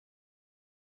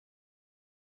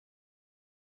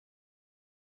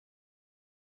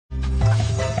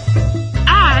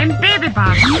I'm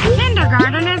BabyBus.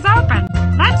 Kindergarten is open.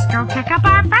 Let's go pick up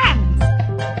our friends.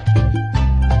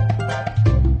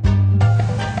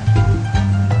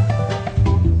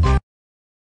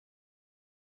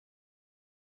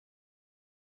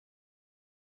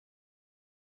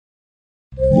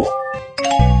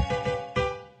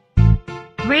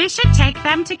 We should take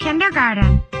them to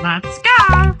kindergarten. Let's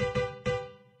go!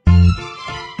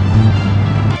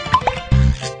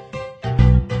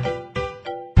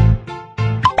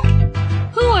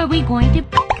 Who are we going to...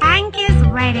 Hank is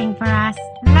waiting for us.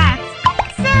 Let's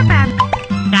serve him.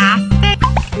 Fantastic.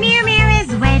 Mew Mew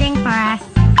is waiting for us.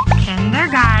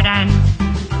 Kindergarten.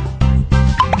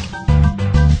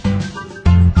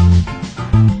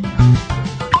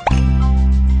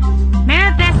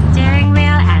 Move the steering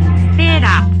wheel and speed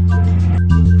up.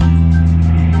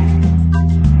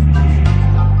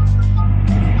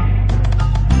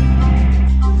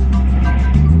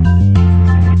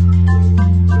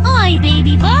 Hi,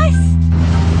 BabyBus.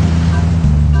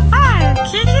 Hi,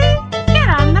 Kiki. Get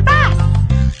on the bus.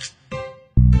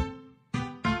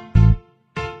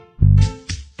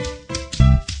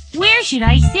 Where should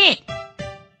I sit?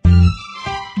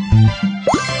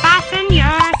 Fasten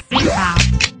your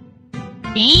seatbelt.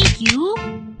 Thank you.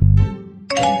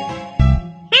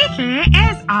 Kiki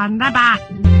is on the bus.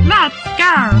 Let's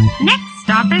go. Next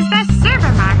stop is the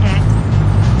supermarket.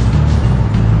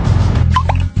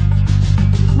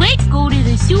 Let's go to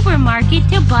the supermarket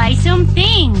to buy some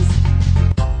things.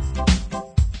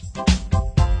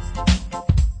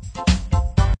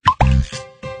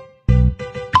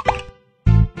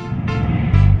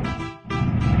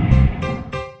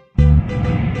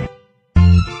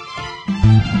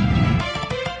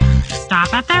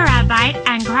 Stop at the red light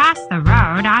and cross the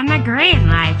road on the green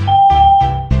light.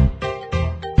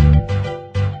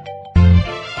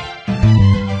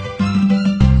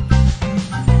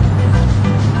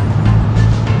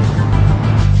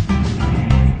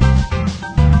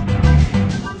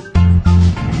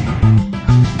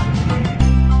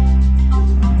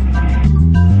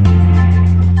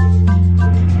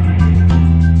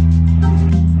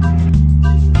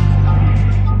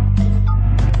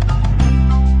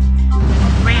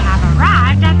 We have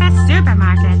arrived at the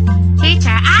supermarket. Teacher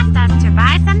asked us to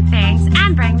buy some things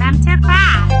and bring them to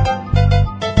class.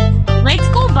 Let's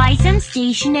go buy some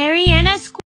stationery and a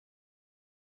school.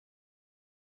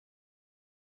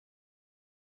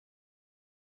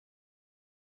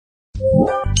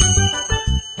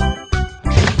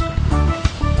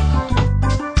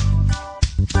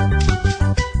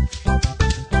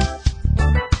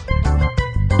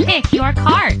 Pick your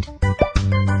cart.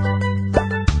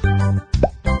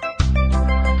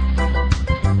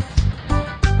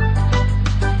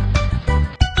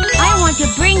 I want to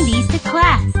bring these to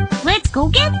class. Let's go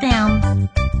get them.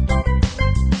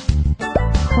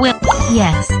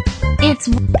 Yes, it's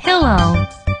pillow.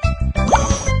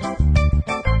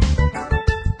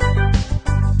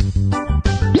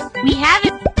 We have a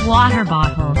water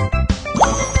bottle.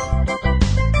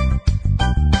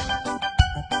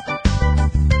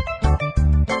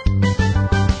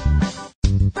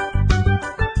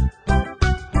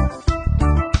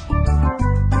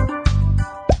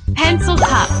 Pencil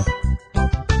cup.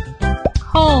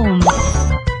 Comb.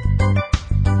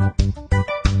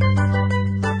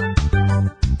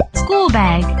 School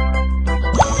bag.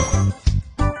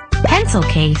 Pencil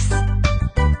case.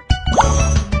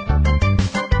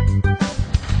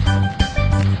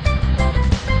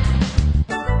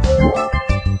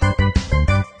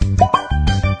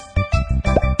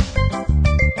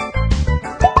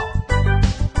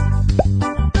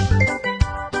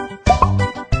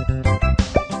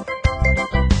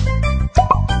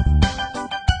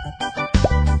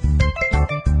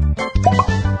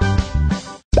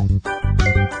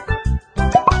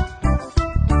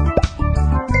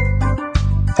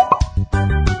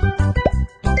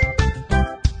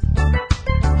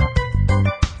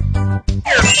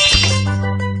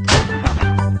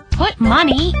 Put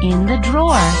money in the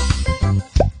drawer.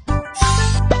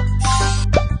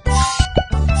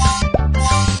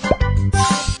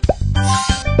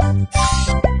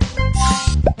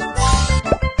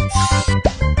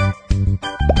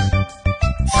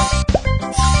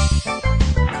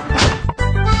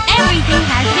 Everything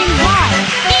has been bought.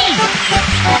 Thanks.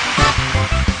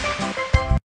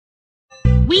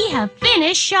 We have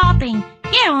finished shopping.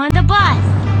 Get on the bus.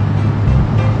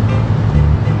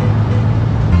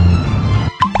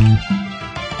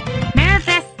 Move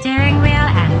the steering wheel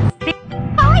and speed.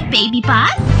 Hi,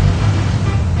 BabyBus.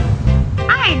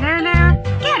 Hi, Lulu.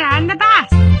 Get on the bus.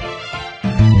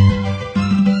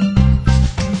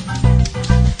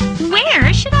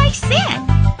 Where should I sit?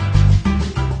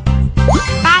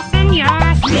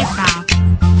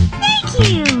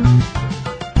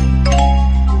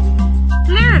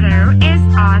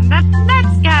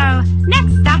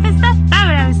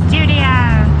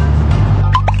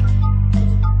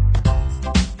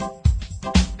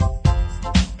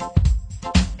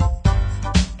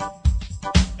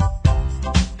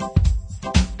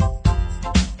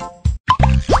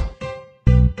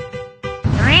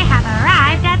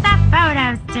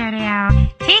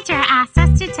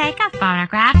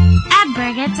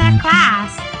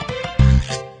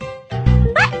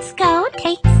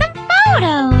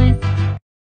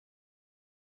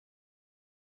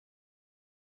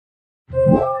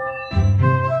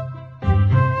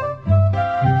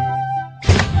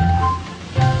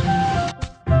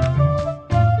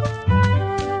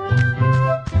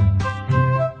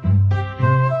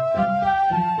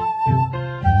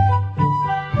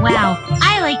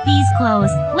 like these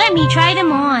clothes. Let me try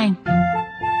them on.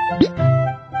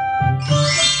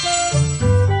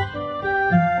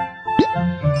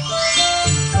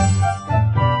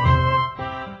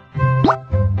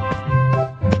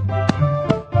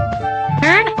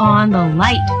 Turn on the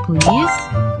light, please.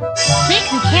 Click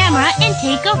the camera and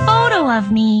take a photo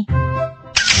of me.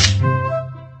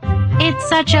 It's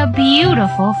such a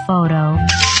beautiful photo.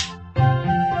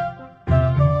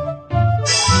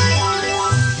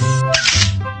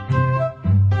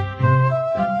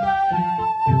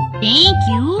 Thank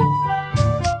you.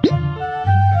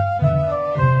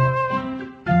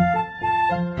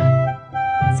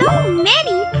 So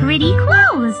many pretty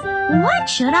clothes. What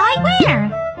should I wear?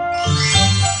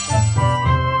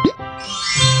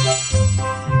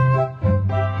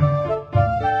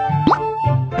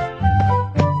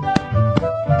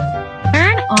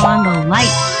 Turn on the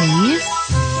light, please.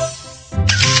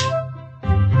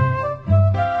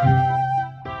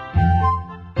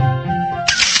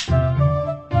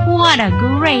 What a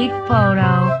great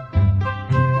photo.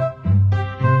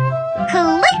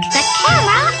 Click the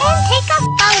camera and take a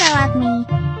photo of me.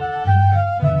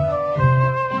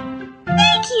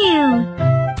 Thank you.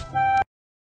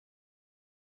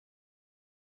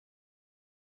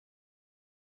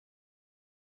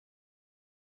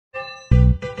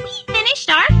 We finished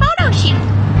our photo shoot.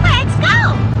 Let's go.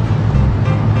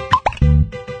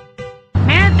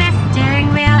 Move the steering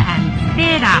wheel and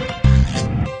speed up.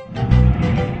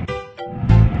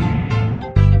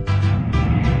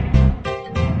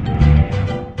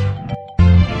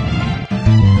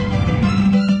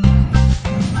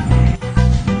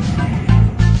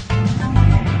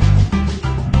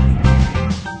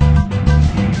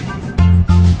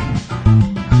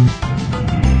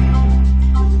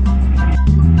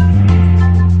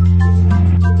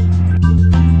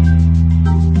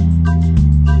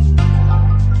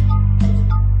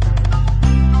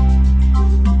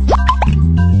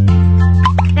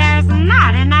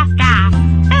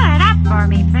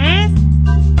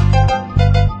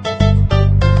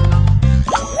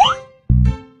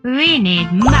 We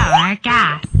need more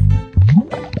gas.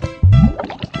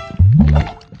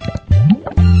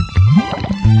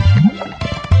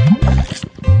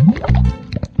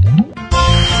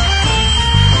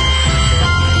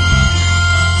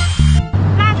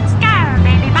 Let's go,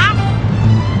 BabyBus.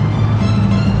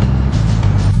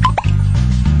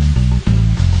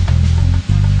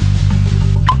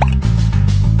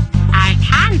 I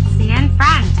can't see in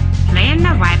front. Clean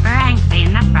the wiper and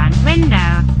clean the front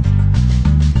window.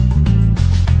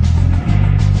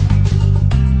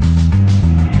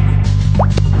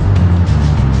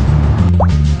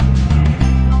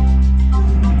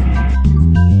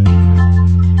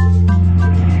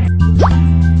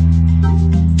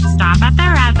 Stop at the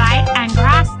red light and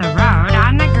cross the road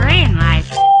on the green light.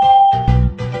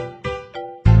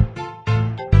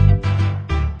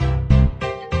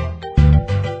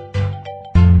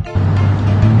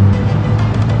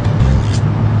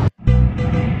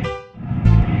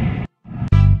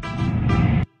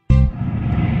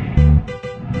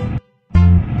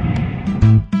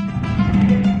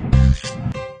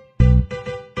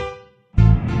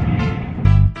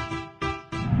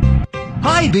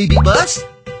 Hi, BabyBus.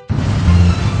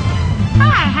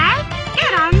 Hi, Hank.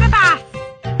 Get on the bus.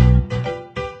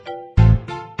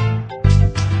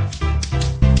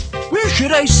 Where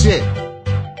should I sit?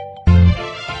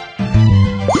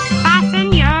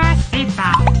 Fasten your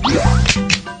seatbelt.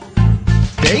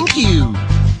 Thank you.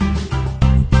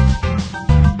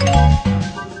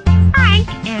 Frank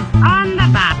is on the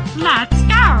bus. Let's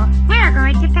go. We're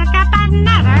going to pick up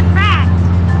another friend.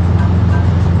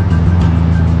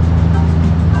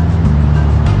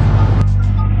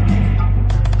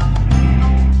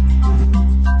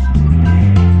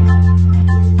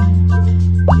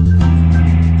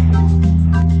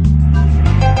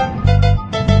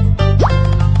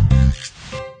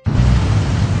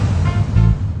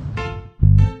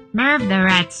 Move the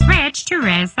red switch to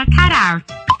raise the cutout.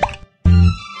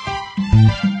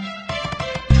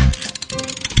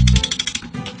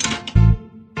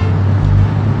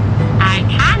 I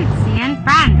can't see in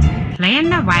front. Clean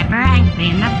the wiper and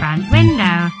clean the front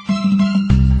window.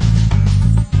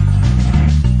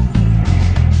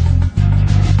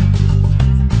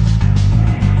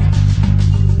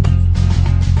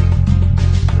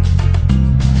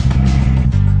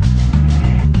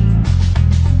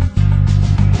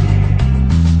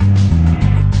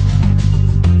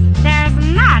 There's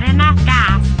not enough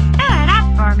gas. Fill it up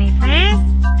for me, please.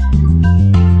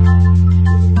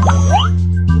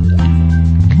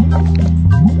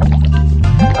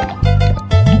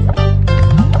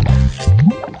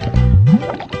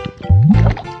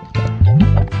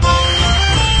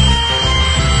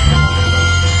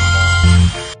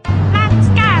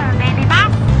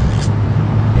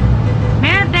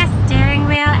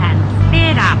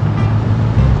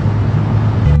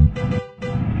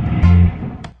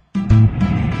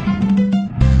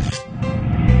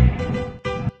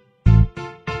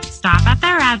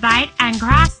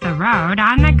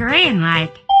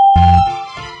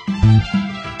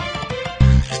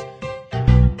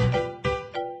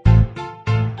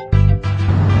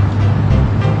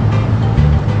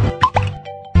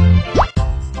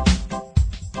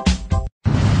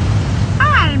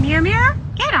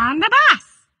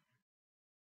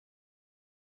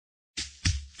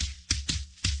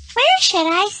 should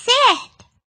I sit?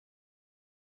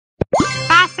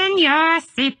 Fasten your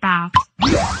seatbelt.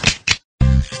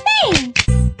 Thanks.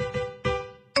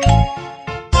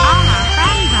 All our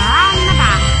friends are on the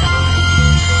bus.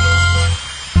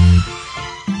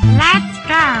 Let's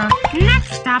go.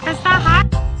 Next stop is the hot.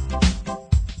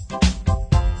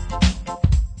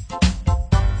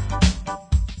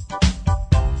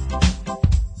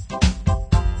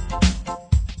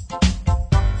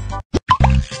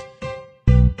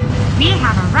 We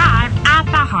have arrived at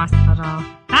the hospital.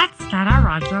 Let's get a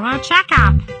regular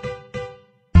checkup.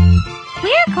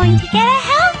 We're going to get a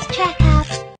health checkup.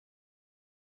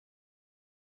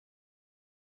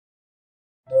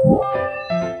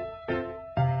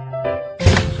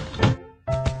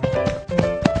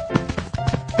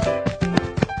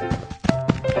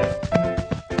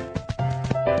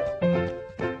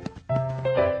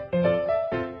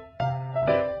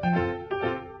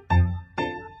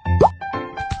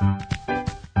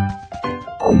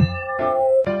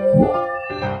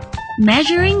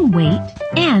 Measuring weight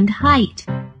and height.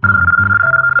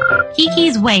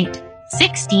 Kiki's weight,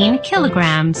 16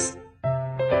 kilograms.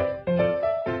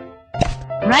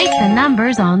 Write the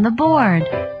numbers on the board.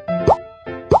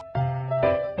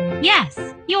 Yes,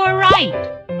 you're right.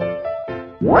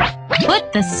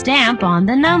 Put the stamp on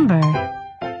the number.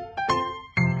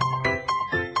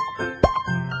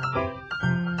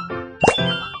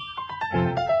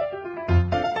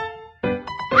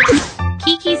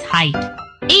 Kiki's height,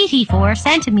 84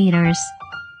 centimeters.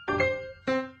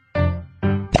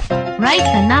 Write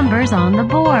the numbers on the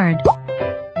board.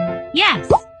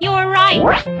 Yes, you're right.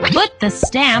 Put the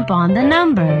stamp on the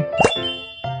number.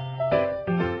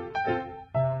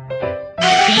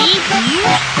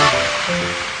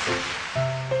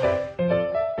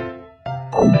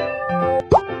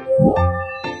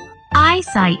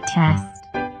 Eyesight test.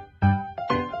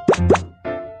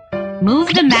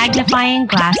 Move the magnifying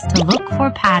glass to look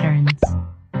for patterns.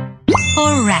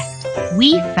 Correct.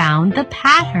 We found the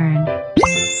pattern.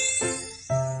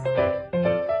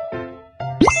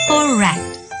 Correct.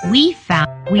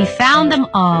 We found them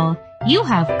all. You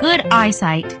have good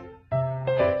eyesight.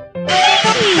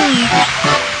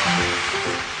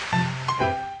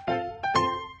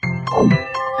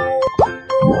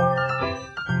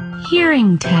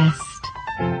 Hearing test.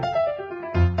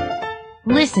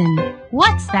 Listen,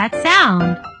 what's that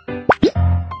sound?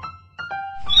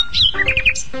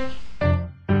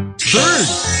 Bird.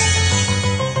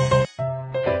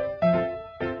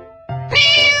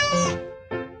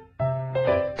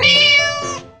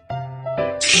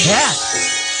 Cat.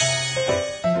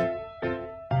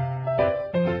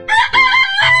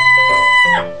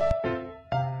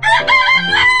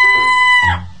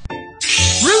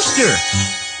 Rooster.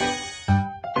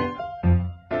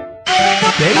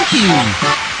 Thank you.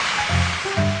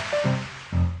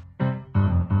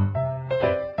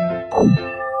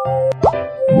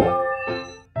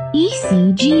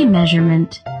 ECG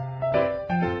measurement.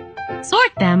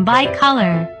 Sort them by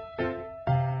color.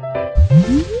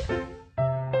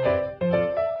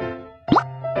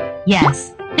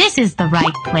 Yes, this is the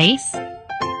right place.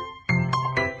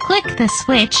 Click the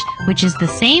switch, which is the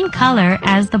same color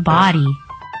as the body.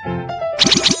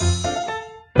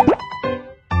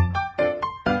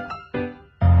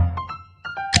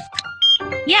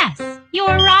 Yes,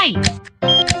 you're right.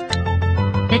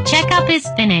 The checkup is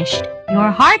finished.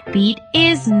 Your heartbeat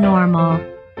is normal.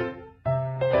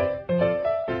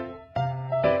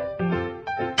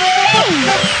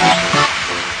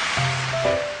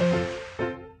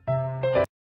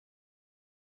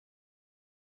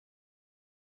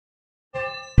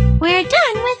 We're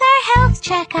done with our health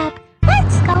checkup.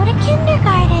 Let's go to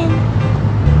kindergarten.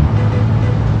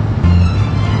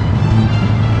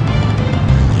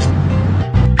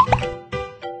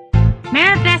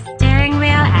 Move the steering wheel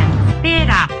and speed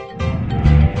up.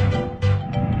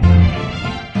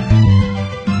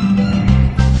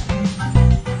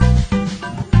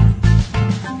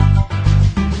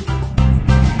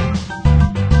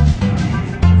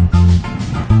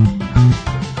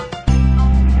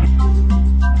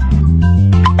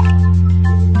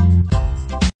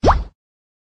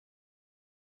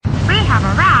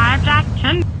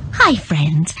 Hi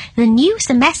friends, the new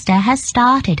semester has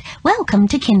started. Welcome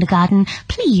to kindergarten.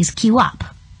 Please queue up.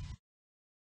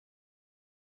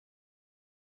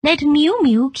 Let Mew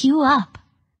Mew queue up.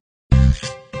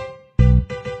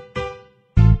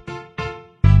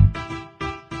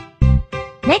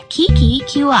 Let Kiki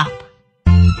queue up.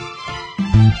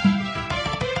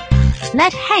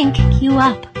 Let Hank queue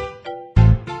up.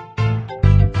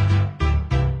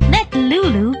 Let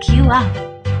Lulu queue up.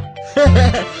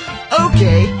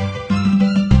 Okay.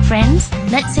 Friends,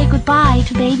 Let's say goodbye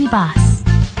to BabyBus.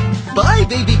 Bye,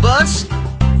 BabyBus.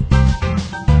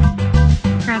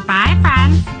 Goodbye,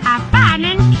 friends. Have fun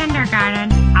in kindergarten.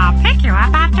 I'll pick you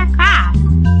up after class.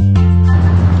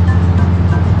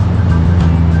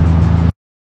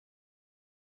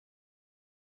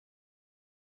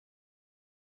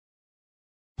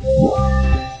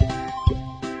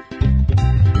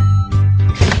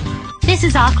 This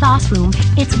is our classroom.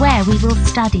 It's where we will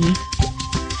study.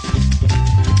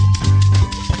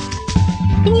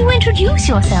 Can you introduce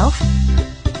yourself?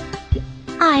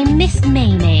 I'm Miss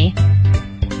Maymay.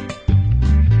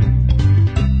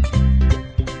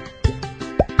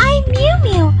 I'm Mew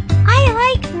Mew. I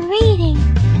like reading.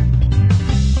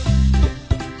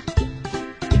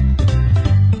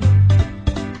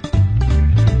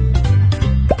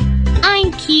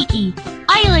 I'm Kiki.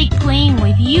 I like playing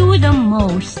with you the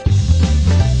most.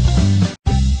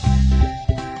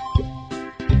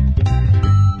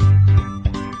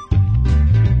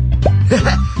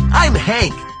 I'm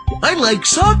Hank. I like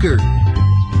soccer.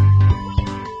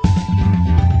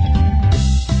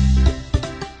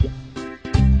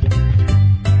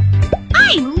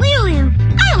 I'm Lulu.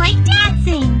 I like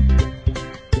dancing.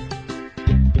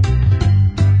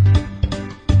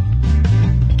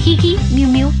 Kiki, Mew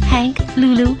Mew, Hank,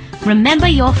 Lulu, remember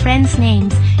your friends'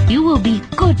 names. You will be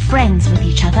good friends with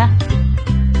each other.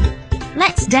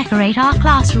 Let's decorate our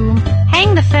classroom.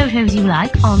 Hang the photos you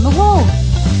like on the wall.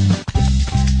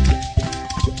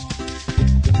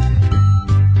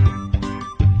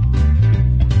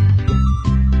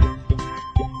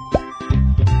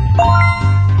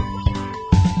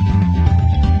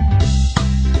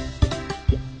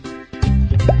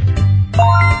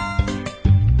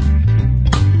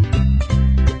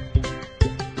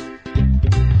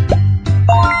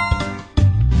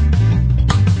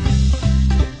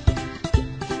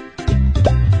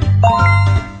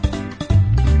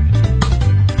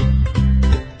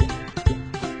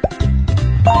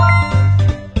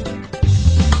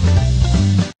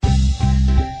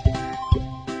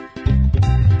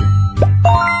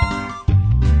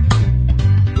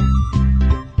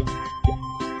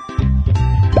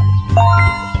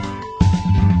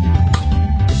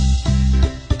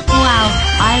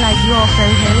 Your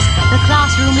photos. The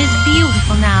classroom is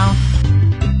beautiful now.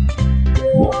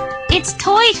 It's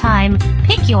toy time.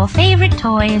 Pick your favorite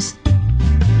toys.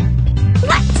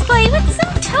 Let's play with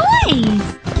some toys.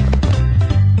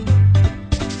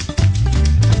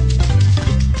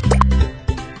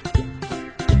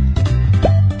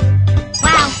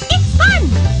 Wow, it's fun.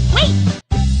 Wait.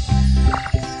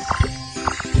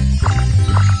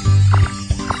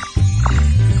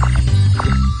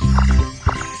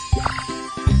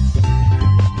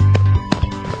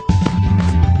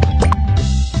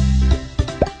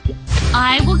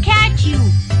 I will catch you.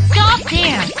 Stop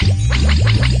there.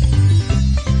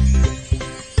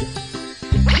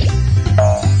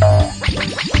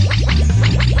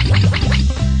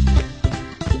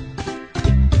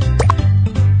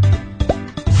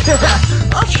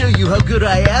 I'll show you how good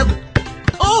I am.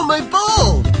 Oh, my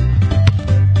ball!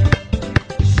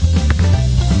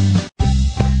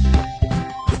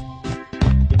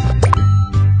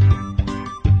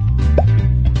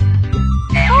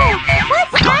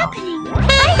 What's happening?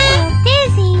 I feel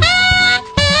dizzy.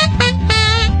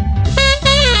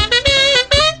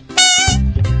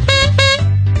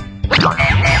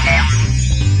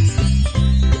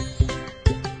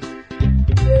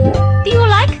 Do you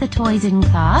like the toys in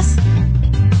class?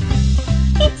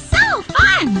 It's so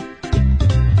fun!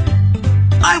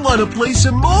 I want to play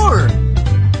some more.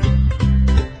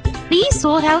 Please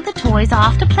sort out the toys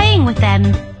after playing with them.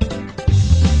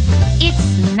 It's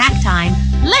snack time.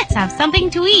 Let's have something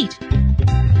to eat.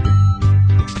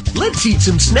 Let's eat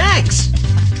some snacks.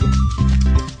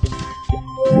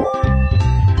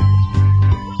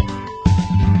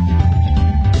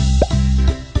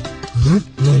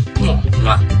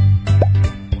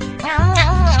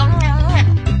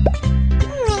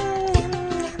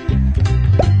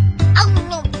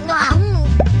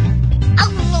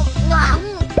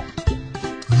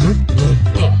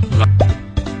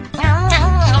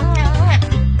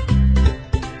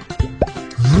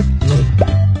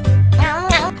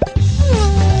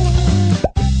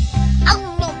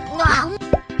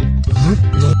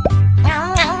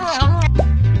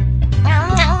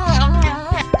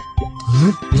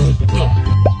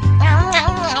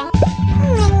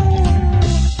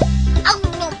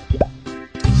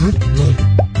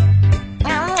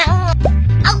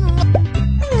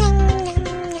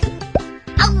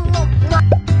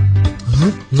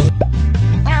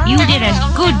 You did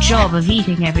a good job of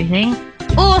eating everything.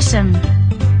 Awesome!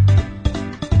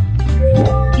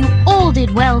 You all did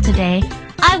today,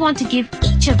 I want to give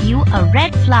each of you a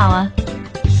red flower.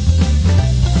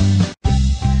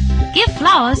 Give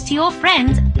flowers to your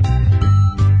friends.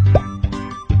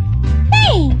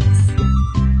 Thanks.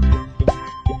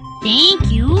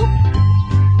 Thank you.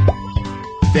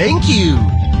 Thank you.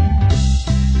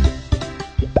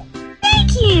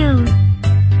 Thank you.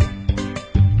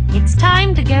 It's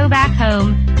time to go back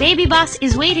home. BabyBus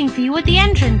is waiting for you at the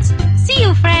entrance. See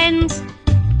you, friends.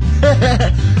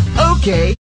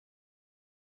 Okay.